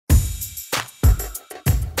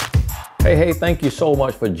Hey, thank you so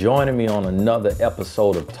much for joining me on another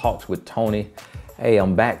episode of Talks with Tony. Hey,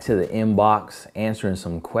 I'm back to the inbox answering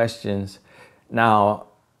some questions. Now,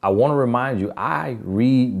 I want to remind you, I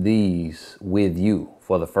read these with you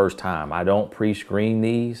for the first time. I don't pre-screen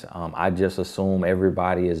these. I just assume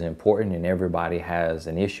everybody is important and everybody has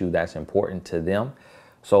an issue that's important to them.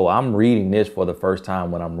 So I'm reading this for the first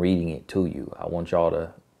time when I'm reading it to you. I want y'all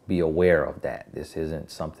to be aware of that. This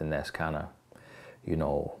isn't something that's kind of,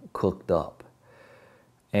 cooked up.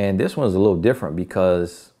 And this one's a little different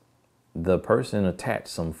because the person attached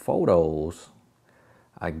some photos,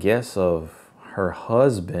 I guess, of her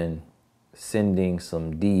husband sending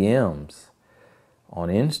some DMs on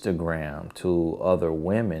Instagram to other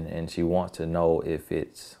women, and she wants to know if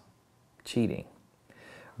it's cheating.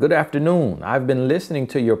 Good afternoon. I've been listening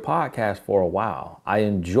to your podcast for a while. I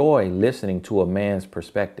enjoy listening to a man's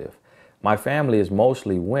perspective. My family is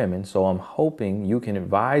mostly women, so I'm hoping you can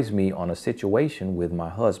advise me on a situation with my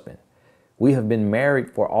husband. We have been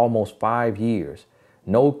married for almost 5 years,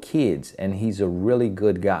 no kids, and he's a really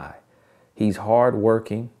good guy. He's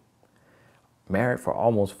hardworking, married for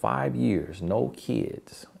almost 5 years, no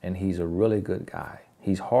kids, and he's a really good guy.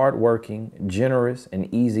 He's hardworking, generous,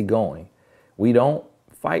 and easygoing. We don't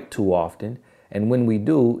fight too often, and when we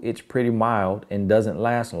do, it's pretty mild and doesn't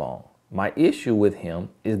last long. My issue with him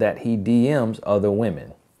is that he DMs other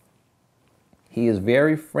women. He is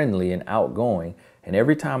very friendly and outgoing, and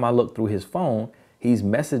every time I look through his phone, he's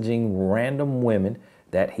messaging random women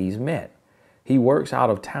that he's met. He works out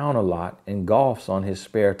of town a lot and golfs on his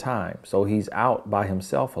spare time, so he's out by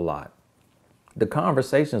himself a lot. The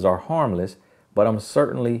conversations are harmless, but I'm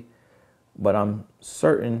certainly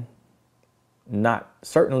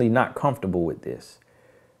not comfortable with this.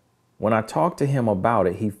 When I talk to him about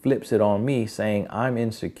it, he flips it on me, saying I'm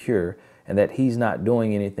insecure and that he's not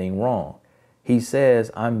doing anything wrong. He says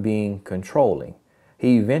I'm being controlling.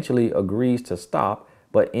 He eventually agrees to stop,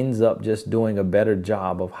 but ends up just doing a better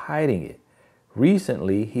job of hiding it.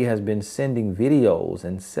 Recently, he has been sending videos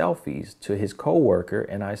and selfies to his coworker,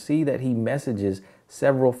 and I see that he messages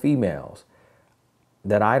several females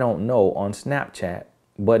that I don't know on Snapchat,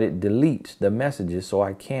 but it deletes the messages so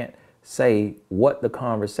I can't say what the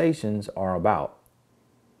conversations are about.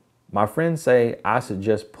 My friends say I should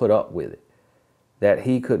just put up with it, that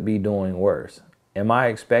he could be doing worse. Am I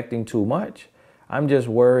expecting too much? I'm just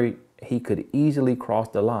worried he could easily cross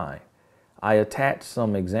the line. I attach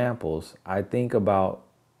some examples. I think about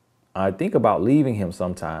leaving him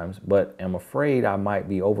sometimes, but am afraid I might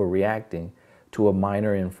be overreacting to a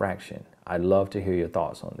minor infraction. I'd love to hear your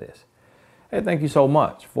thoughts on this. Hey, thank you so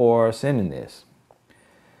much for sending this.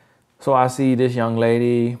 So I see this young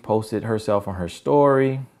lady posted herself on her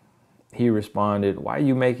story. He responded, "Why are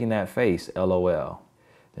you making that face? LOL."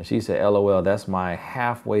 And she said, "LOL, that's my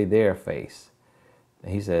halfway there face."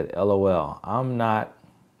 And he said, "LOL, I'm not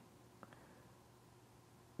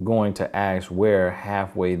going to ask where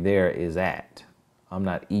halfway there is at. I'm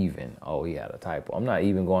not even." Oh, he had a typo. "I'm not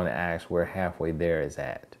even going to ask where halfway there is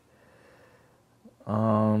at."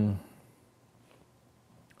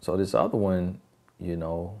 So this other one,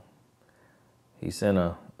 he sent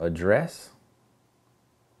a address,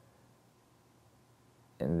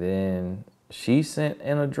 and then she sent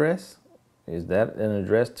an address. Is that an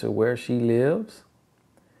address to where she lives?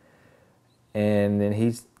 And then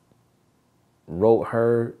he wrote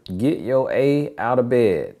her, "Get your A out of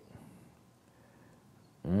bed."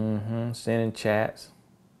 Sending chats.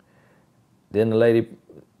 Then the lady,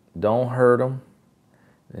 "Don't hurt them."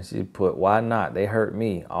 And she put, "Why not? They hurt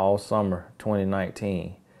me all summer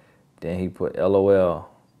 2019. Then he put, "LOL,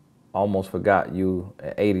 almost forgot you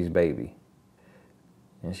an 80s baby."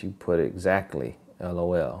 And she put exactly,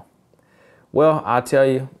 LOL. Well, I tell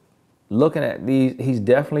you, looking at these, he's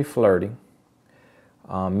definitely flirting.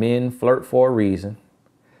 Men flirt for a reason.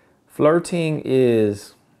 Flirting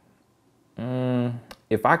is,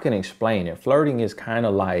 if I can explain it, flirting is kind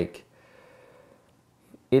of like,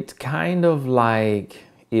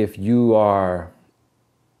 if you are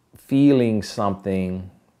feeling something,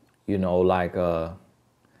 like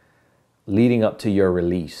leading up to your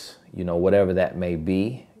release, whatever that may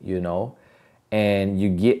be, and you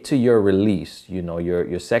get to your release,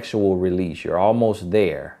 your sexual release, you're almost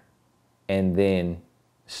there, and then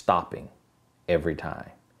stopping every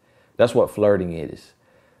time. That's what flirting is.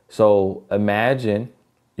 So imagine,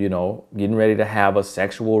 getting ready to have a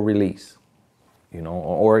sexual release, an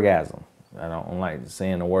orgasm. I don't like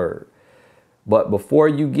saying the word. But before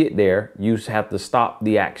you get there, you have to stop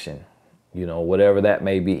the action, whatever that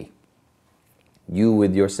may be. You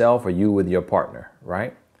with yourself or you with your partner,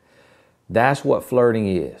 right? That's what flirting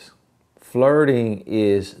is. Flirting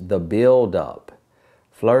is the build-up.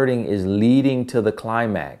 Flirting is leading to the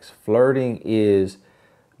climax. Flirting is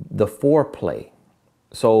the foreplay.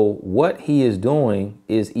 So what he is doing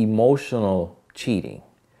is emotional cheating.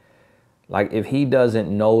 Like if he doesn't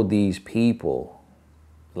know these people,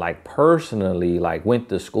 like personally, like went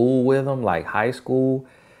to school with them, like high school,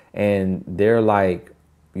 and they're like,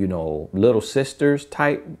 you know, little sisters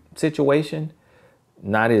type situation,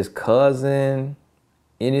 not his cousin,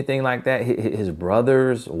 anything like that, his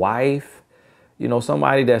brother's wife, you know,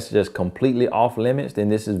 somebody that's just completely off limits, then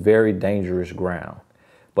this is very dangerous ground.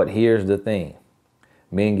 But here's the thing.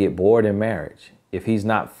 Men get bored in marriage. If he's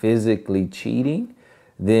not physically cheating,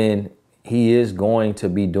 then he is going to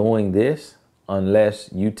be doing this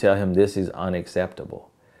unless you tell him this is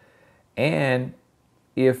unacceptable. And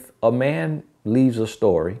if a man leaves a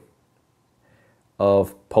story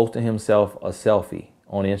of posting himself a selfie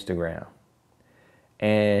on Instagram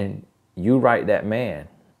and you write that man,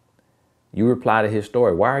 you reply to his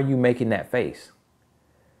story, why are you making that face?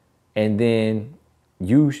 And then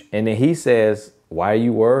he says, why are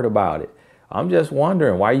you worried about it? I'm just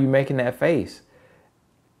wondering, why are you making that face?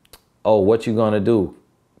 Oh, what you gonna do?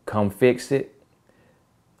 Come fix it?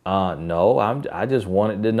 No, I just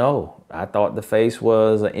wanted to know. I thought the face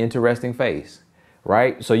was an interesting face,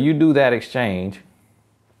 right? So you do that exchange,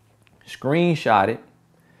 screenshot it,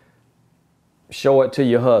 show it to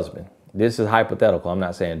your husband. This is hypothetical. I'm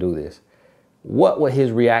not saying do this. What would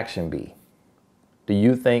his reaction be? Do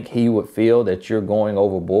you think he would feel that you're going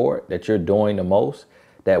overboard, that you're doing the most,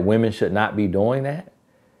 that women should not be doing that?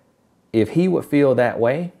 If he would feel that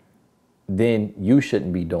way, then you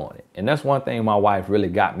shouldn't be doing it. And that's one thing my wife really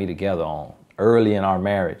got me together on early in our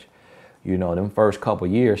marriage. You know, them first couple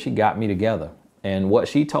years, she got me together. And what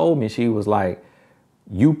she told me, she was like,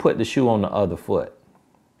 you put the shoe on the other foot.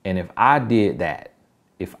 And if I did that,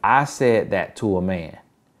 if I said that to a man,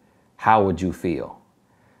 how would you feel?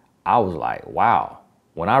 I was like, wow.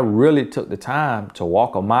 When I really took the time to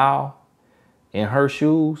walk a mile in her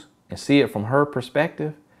shoes and see it from her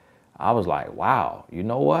perspective, I was like, wow, you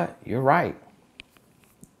know what? You're right.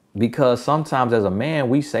 Because sometimes as a man,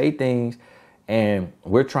 we say things and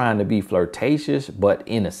we're trying to be flirtatious, but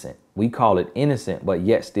innocent. We call it innocent, but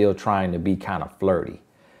yet still trying to be kind of flirty.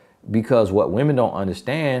 Because what women don't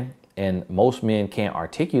understand, and most men can't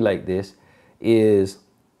articulate this, is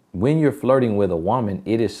when you're flirting with a woman,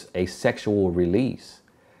 it is a sexual release.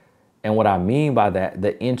 And what I mean by that,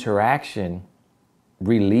 the interaction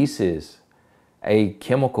releases a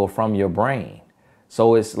chemical from your brain.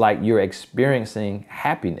 So it's like you're experiencing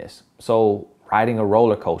happiness. So riding a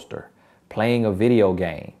roller coaster, playing a video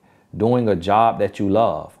game, doing a job that you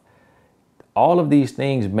love. All of these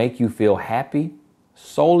things make you feel happy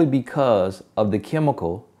solely because of the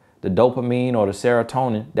chemical, the dopamine or the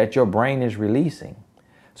serotonin that your brain is releasing.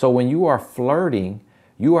 So when you are flirting,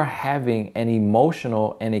 you are having an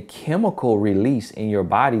emotional and a chemical release in your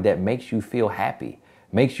body that makes you feel happy,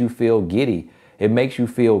 makes you feel giddy. It makes you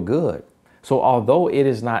feel good. So although it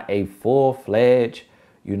is not a full-fledged,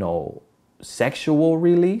 you know, sexual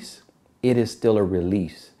release, it is still a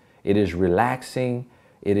release. It is relaxing.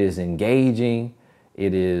 It is engaging.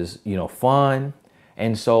 It is, you know, fun.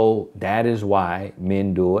 And so that is why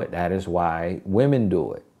men do it. That is why women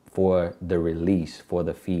do it, for the release, for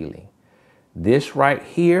the feeling. This right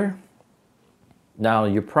here, now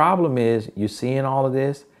your problem is you're seeing all of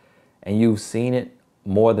this and you've seen it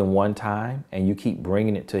more than one time and you keep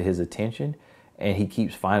bringing it to his attention and he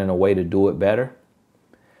keeps finding a way to do it better.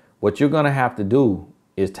 What you're going to have to do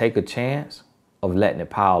is take a chance of letting it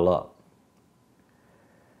pile up.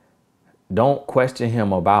 Don't question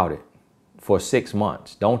him about it for 6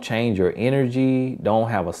 months. Don't change your energy. Don't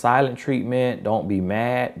have a silent treatment. Don't be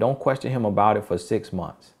mad. Don't question him about it for 6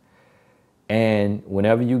 months. And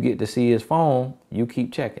whenever you get to see his phone, you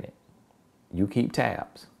keep checking it. You keep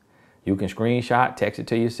tabs. You can screenshot, text it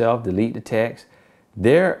to yourself, delete the text.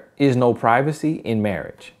 There is no privacy in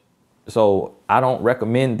marriage. So I don't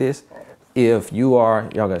recommend this if you are,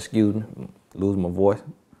 y'all got excuse me, lose my voice.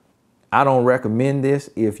 I don't recommend this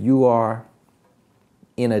if you are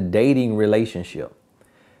in a dating relationship.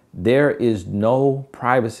 There is no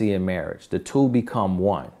privacy in marriage. The two become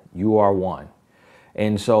one. You are one.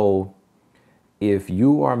 And so if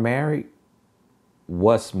you are married,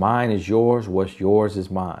 what's mine is yours. What's yours is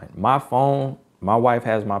mine. My phone, my wife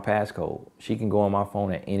has my passcode. She can go on my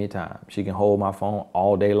phone at any time. She can hold my phone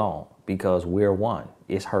all day long because we're one.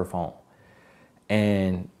 It's her phone.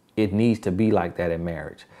 And it needs to be like that in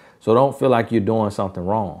marriage. So don't feel like you're doing something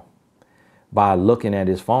wrong by looking at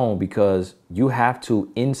his phone, because you have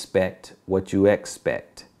to inspect what you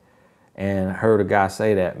expect. And I heard a guy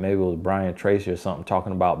say that, maybe it was Brian Tracy or something,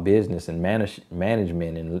 talking about business and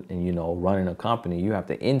management and, you know, running a company. You have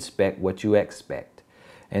to inspect what you expect.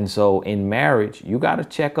 And so in marriage, you got to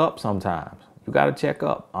check up sometimes. You got to check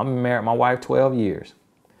up. I'm married my wife 12 years,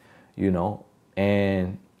 you know,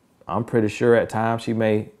 and I'm pretty sure at times she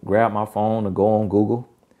may grab my phone or go on Google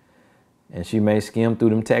and she may skim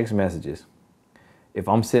through them text messages. If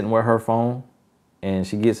I'm sitting with her phone and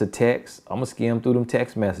she gets a text, I'm gonna skim through them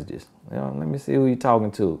text messages. You know, let me see who you're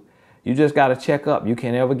talking to. You just gotta check up. You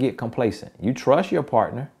can't ever get complacent. You trust your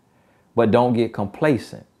partner, but don't get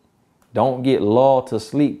complacent. Don't get lulled to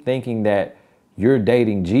sleep thinking that you're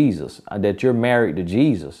dating Jesus, that you're married to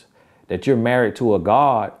Jesus, that you're married to a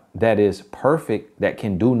God that is perfect, that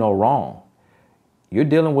can do no wrong. You're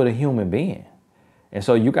dealing with a human being. And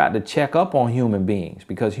so you got to check up on human beings,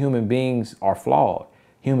 because human beings are flawed.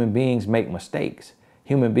 Human beings make mistakes.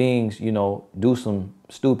 Human beings, you know, do some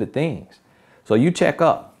stupid things. So you check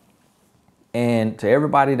up. And to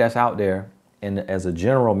everybody that's out there, and as a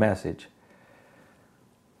general message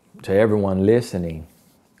to everyone listening,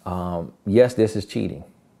 yes, this is cheating.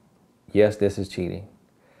 Yes, this is cheating.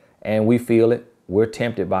 And we feel it. We're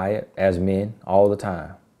tempted by it as men all the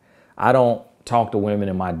time. I don't talk to women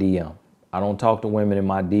in my DM. I don't talk to women in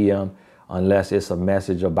my DM unless it's a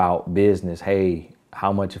message about business. Hey,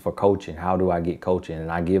 how much for coaching? How do I get coaching?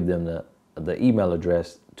 And I give them the email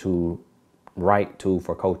address to write to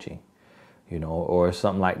for coaching, you know, or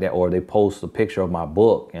something like that. Or they post a picture of my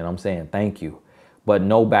book and I'm saying thank you, but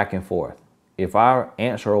no back and forth. If I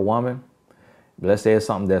answer a woman, let's say it's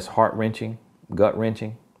something that's heart-wrenching,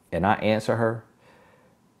 gut-wrenching, and I answer her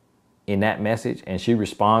in that message and she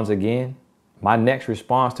responds again, my next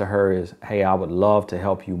response to her is, hey, I would love to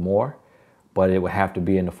help you more, but it would have to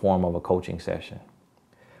be in the form of a coaching session.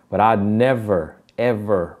 But I'd never,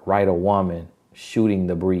 ever write a woman shooting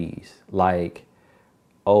the breeze. Like,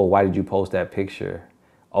 oh, why did you post that picture?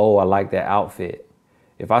 Oh, I like that outfit.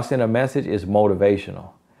 If I send a message, it's motivational.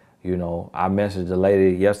 You know, I messaged a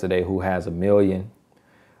lady yesterday who has 1 million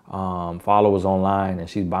followers online, and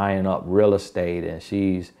she's buying up real estate, and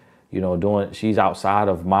she's, you know, she's outside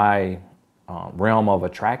of my realm of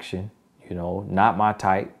attraction, you know, not my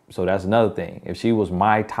type. So that's another thing. If she was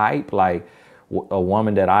my type, like a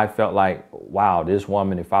woman that I felt like, wow, this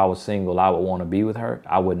woman, if I was single, I would want to be with her,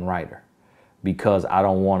 I wouldn't write her, because I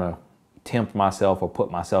don't want to tempt myself or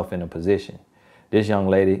put myself in a position. This young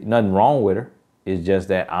lady, nothing wrong with her. It's just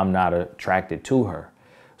that I'm not attracted to her.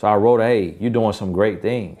 So I wrote, hey, you're doing some great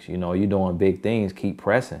things. You know, you're doing big things. Keep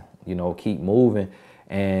pressing, you know, keep moving.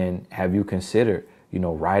 And have you considered, you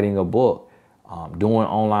know, writing a book, doing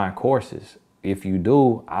online courses? If you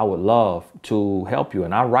do, I would love to help you.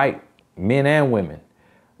 And I write men and women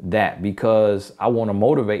that because I want to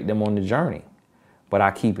motivate them on the journey, but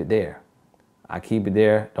I keep it there. I keep it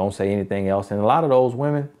there. Don't say anything else. And a lot of those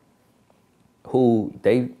women who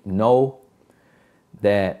they know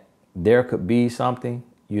that there could be something,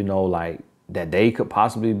 you know, like that they could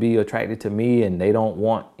possibly be attracted to me, and they don't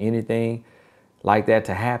want anything like that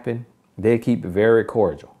to happen, they keep it very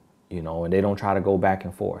cordial, you know, and they don't try to go back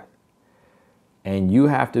and forth. And you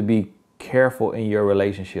have to be careful in your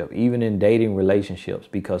relationship, even in dating relationships,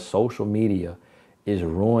 because social media is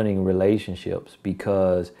ruining relationships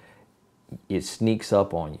because it sneaks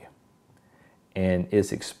up on you and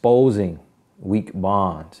it's exposing weak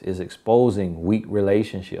bonds, it's exposing weak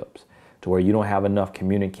relationships to where you don't have enough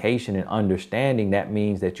communication and understanding. That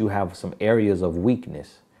means that you have some areas of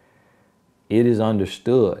weakness. It is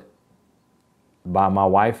understood by my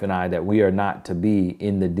wife and I that we are not to be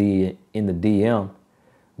in the DM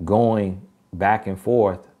going back and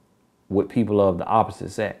forth with people of the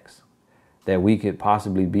opposite sex that we could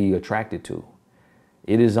possibly be attracted to.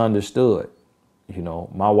 It is understood. You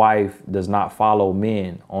know, my wife does not follow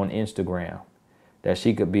men on Instagram that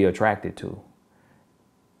she could be attracted to.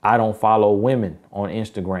 I don't follow women on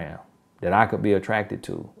Instagram that I could be attracted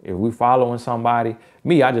to. If we following somebody,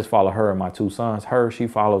 me, I just follow her and my 2 sons. Her, she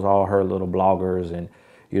follows all her little bloggers and,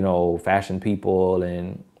 you know, fashion people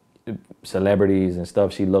and celebrities and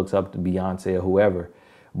stuff. She looks up to Beyonce or whoever,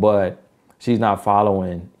 but she's not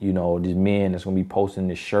following, you know, these men that's gonna be posting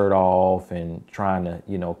this shirt off and trying to,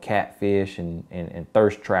 you know, catfish and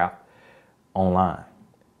thirst trap online.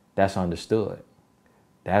 That's understood.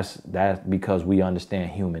 That's because we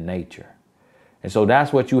understand human nature. And so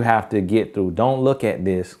that's what you have to get through. Don't look at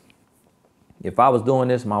this. If I was doing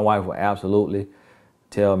this, my wife would absolutely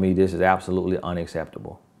tell me this is absolutely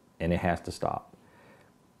unacceptable and it has to stop.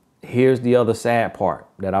 Here's the other sad part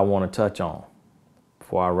that I want to touch on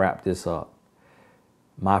before I wrap this up.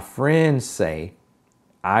 My friends say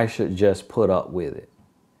I should just put up with it.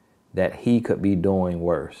 that he could be doing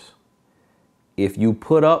worse. If you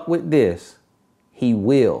put up with this, he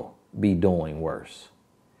will be doing worse.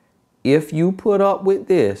 If you put up with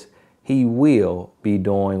this, he will be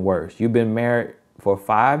doing worse. You've been married for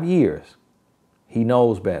 5 years. He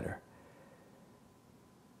knows better.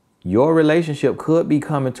 Your relationship could be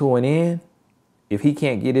coming to an end if he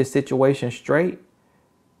can't get his situation straight.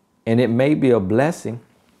 And it may be a blessing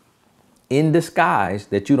in disguise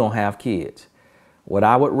that you don't have kids. What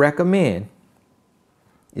I would recommend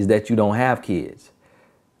is that you don't have kids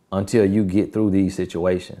until you get through this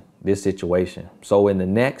situation. So in the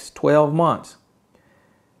next 12 months,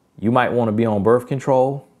 you might want to be on birth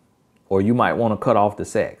control, or you might want to cut off the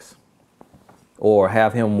sex, or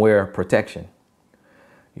have him wear protection.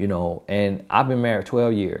 And I've been married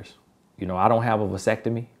 12 years. I don't have a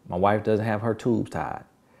vasectomy. My wife doesn't have her tubes tied.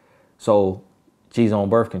 So she's on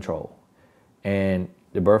birth control. And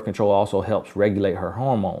the birth control also helps regulate her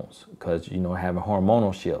hormones because, having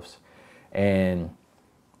hormonal shifts. And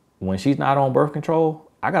when she's not on birth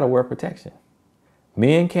control, I got to wear protection.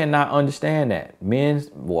 Men cannot understand that.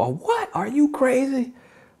 Well, what? Are you crazy?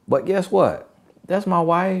 But guess what? That's my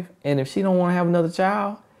wife. And if she don't want to have another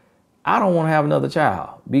child, I don't want to have another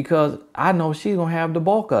child because I know she's going to have the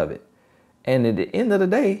bulk of it. And at the end of the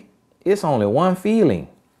day, it's only one feeling.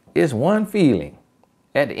 It's one feeling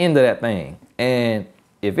at the end of that thing. And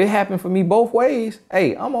if it happened for me both ways,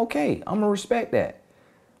 hey, I'm okay. I'm going to respect that.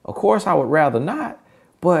 Of course, I would rather not,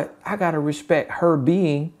 but I got to respect her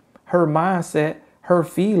being, her mindset, her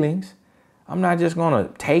feelings. I'm not just going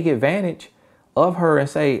to take advantage of her and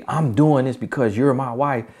say, I'm doing this because you're my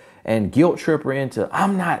wife, and guilt trip her into,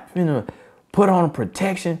 I'm not going to put on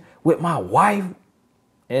protection with my wife.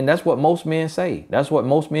 And that's what most men say. That's what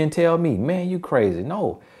most men tell me. Man, you crazy.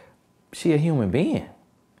 No, she a human being.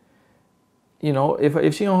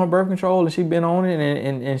 If she on her birth control and she been on it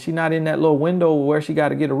and she not in that little window where she got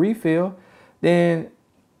to get a refill, then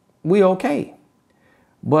we okay.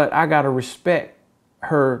 But I got to respect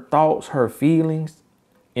her thoughts, her feelings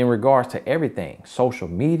in regards to everything. Social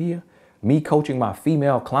media, me coaching my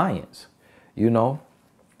female clients.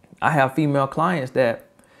 I have female clients that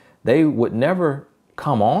they would never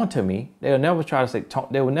come on to me. They'll never try to say,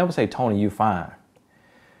 they would never say, Tony, you fine.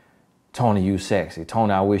 Tony, you sexy.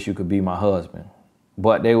 Tony, I wish you could be my husband.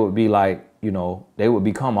 But they would be like, they would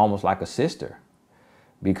become almost like a sister,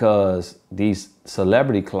 because these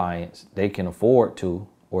celebrity clients, they can afford to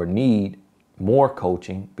or need more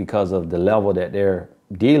coaching because of the level that they're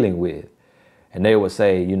dealing with. And they would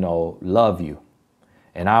say, love you.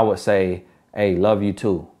 And I would say, hey, love you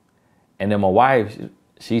too. And then my wife,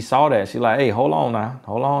 she saw that. She's like, hey, hold on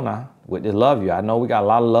now. With this love you. I know we got a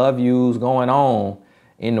lot of love yous going on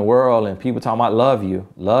in the world and people talking about love you.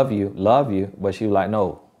 But she was like,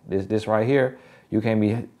 no, this right here, you can't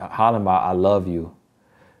be hollering about I love you.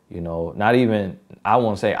 Not even, I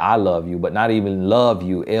won't say I love you, but not even love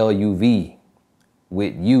you, L-U-V,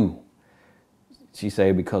 with you. She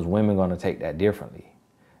said, because women going to take that differently.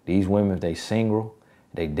 These women, if they single,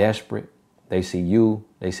 they desperate, they see you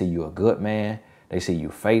a good man, they see you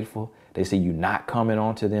faithful, they see you not coming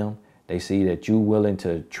on to them, they see that you willing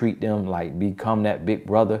to treat them like become that big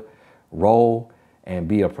brother role and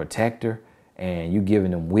be a protector, and you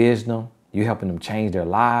giving them wisdom, you helping them change their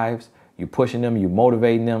lives, you pushing them, you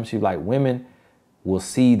motivating them. She's like, women will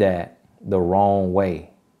see that the wrong way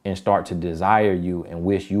and start to desire you and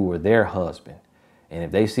wish you were their husband. And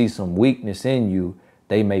if they see some weakness in you,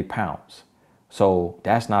 they may pounce. So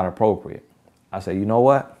that's not appropriate. I say, you know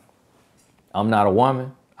what? I'm not a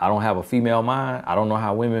woman. I don't have a female mind. I don't know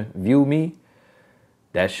how women view me.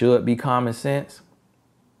 That should be common sense.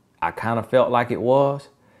 I kind of felt like it was,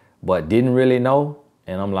 but didn't really know.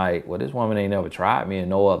 And I'm like, well, this woman ain't never tried me in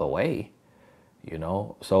no other way,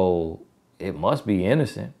 so it must be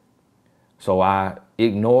innocent. So I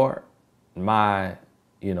ignored my,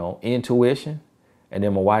 intuition. And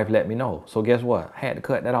then my wife let me know. So guess what? I had to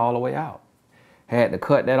cut that all the way out.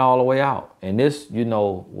 And this,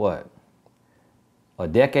 what? A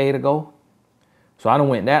decade ago. So I done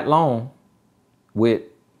went that long with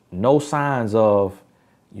no signs of,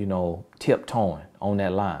 tiptoeing on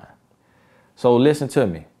that line. So listen to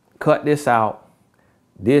me. Cut this out.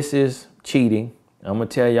 This is cheating. I'm going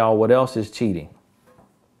to tell y'all what else is cheating.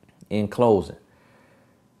 In closing,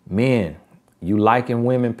 men, you liking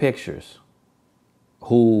women pictures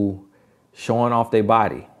who showing off their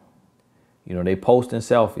body. They posting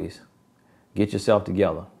selfies. Get yourself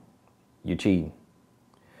together. You're cheating.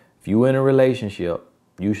 If you're in a relationship,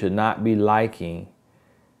 you should not be liking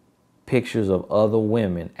pictures of other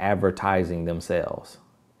women advertising themselves.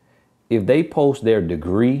 If they post their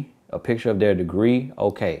degree, a picture of their degree,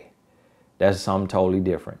 okay. That's something totally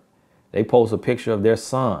different. They post a picture of their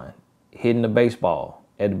son hitting the baseball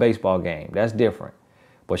at the baseball game. That's different.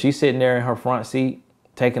 But she's sitting there in her front seat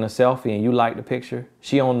taking a selfie and you like the picture.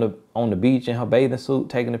 She on the beach in her bathing suit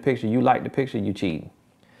taking the picture. You like the picture, you cheating.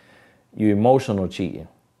 You emotional cheating.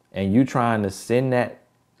 And you trying to send that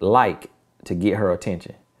like to get her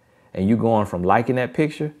attention. And you going from liking that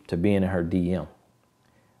picture to being in her DM.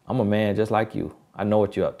 I'm a man just like you. I know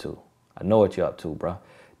what you're up to. I know what you're up to, bro.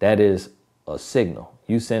 That is a signal.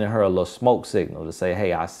 You sending her a little smoke signal to say,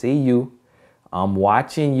 hey, I see you. I'm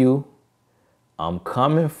watching you. I'm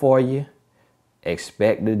coming for you.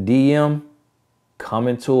 Expect the DM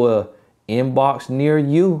coming to a inbox near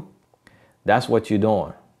you. That's what you're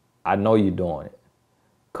doing. I know you're doing it.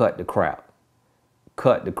 Cut the crap.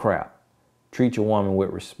 Cut the crap. Treat your woman with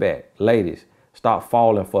respect. Ladies, stop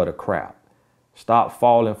falling for the crap. Stop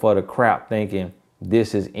falling for the crap thinking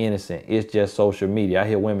this is innocent. It's just social media. I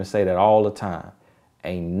hear women say that all the time.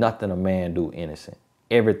 Ain't nothing a man do innocent.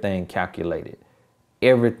 Everything calculated.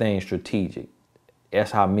 Everything strategic.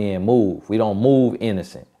 That's how men move. We don't move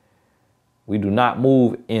innocent. We do not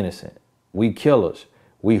move innocent. We killers.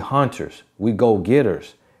 We hunters. We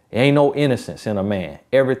go-getters. There ain't no innocence in a man.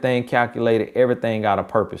 Everything calculated. Everything got a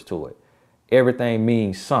purpose to it. Everything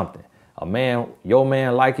means something. A man, your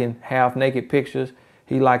man liking half-naked pictures.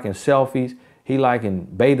 He liking selfies. He liking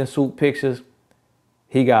bathing suit pictures.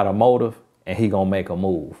 He got a motive and he gonna make a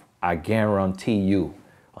move. I guarantee you.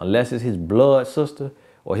 Unless it's his blood sister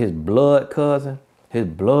or his blood cousin, his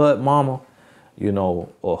blood mama, you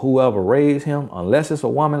know, or whoever raised him, unless it's a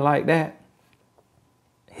woman like that,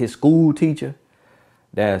 his school teacher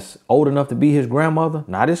that's old enough to be his grandmother,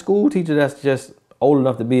 not his school teacher that's just old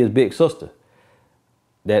enough to be his big sister.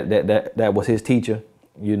 That was his teacher,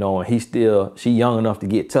 you know, and she young enough to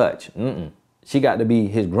get touched. She got to be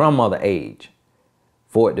his grandmother age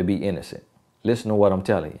for it to be innocent. Listen to what I'm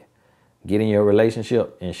telling you. Get in your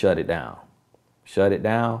relationship and shut it down. Shut it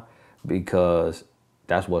down because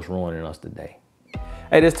that's what's ruining us today.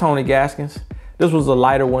 Hey, this is Tony Gaskins. This was a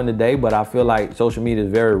lighter one today, but I feel like social media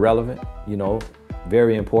is very relevant, you know,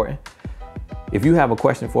 very important. If you have a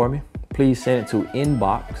question for me, please send it to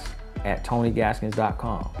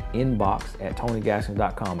inbox@TonyGaskins.com.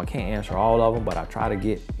 Inbox@TonyGaskins.com. I can't answer all of them, but I try to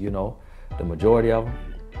get, you know, the majority of them.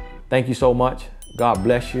 Thank you so much. God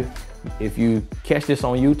bless you. If you catch this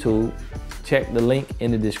on YouTube, check the link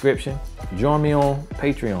in the description. Join me on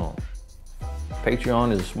Patreon.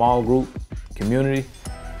 Patreon is a small group community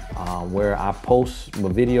where I post my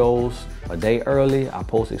videos a day early. I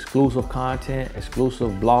post exclusive content,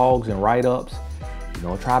 exclusive blogs and write-ups. You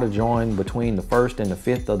know, try to join between the 1st and the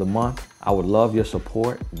 5th of the month. I would love your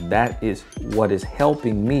support. That is what is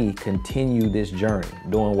helping me continue this journey,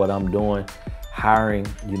 doing what I'm doing, hiring,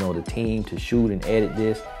 you know, the team to shoot and edit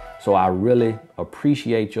this. So I really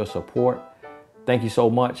appreciate your support. Thank you so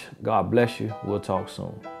much. God bless you. We'll talk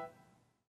soon.